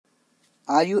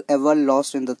Are you ever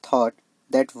lost in the thought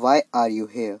that why are you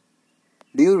here?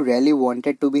 Do you really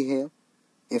wanted to be here?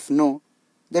 If no,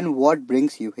 then what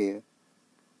brings you here?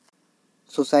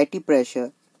 Society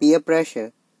pressure, peer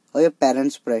pressure, or your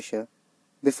parents' pressure?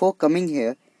 Before coming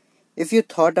here, if you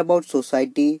thought about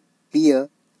society, peer,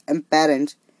 and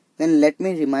parents, then let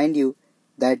me remind you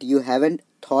that you haven't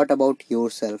thought about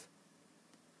yourself.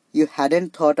 You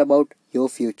hadn't thought about your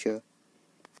future.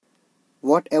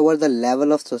 Whatever the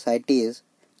level of society is,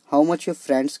 how much your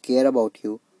friends care about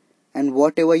you, and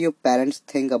whatever your parents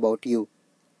think about you,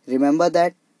 remember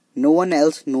that no one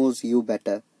else knows you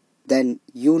better than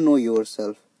you know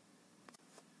yourself.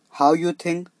 How you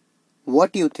think,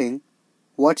 what's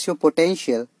your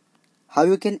potential, how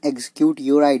you can execute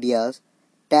your ideas,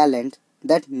 talents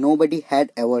that nobody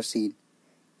had ever seen,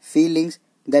 feelings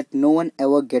that no one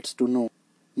ever gets to know,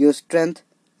 your strength,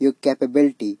 your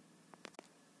capability.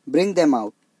 Bring them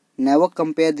out. Never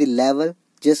compare the level,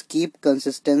 just keep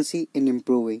consistency in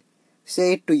improving.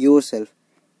 Say it to yourself,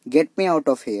 get me out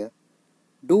of here.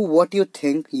 Do what you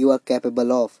think you are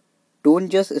capable of. Don't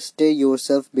just stay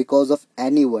yourself because of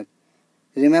anyone.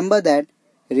 Remember that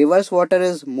reverse water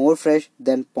is more fresh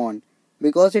than pond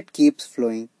because it keeps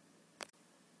flowing.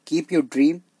 Keep your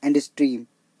dream and stream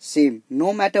same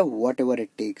no matter whatever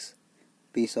it takes.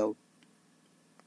 Peace out.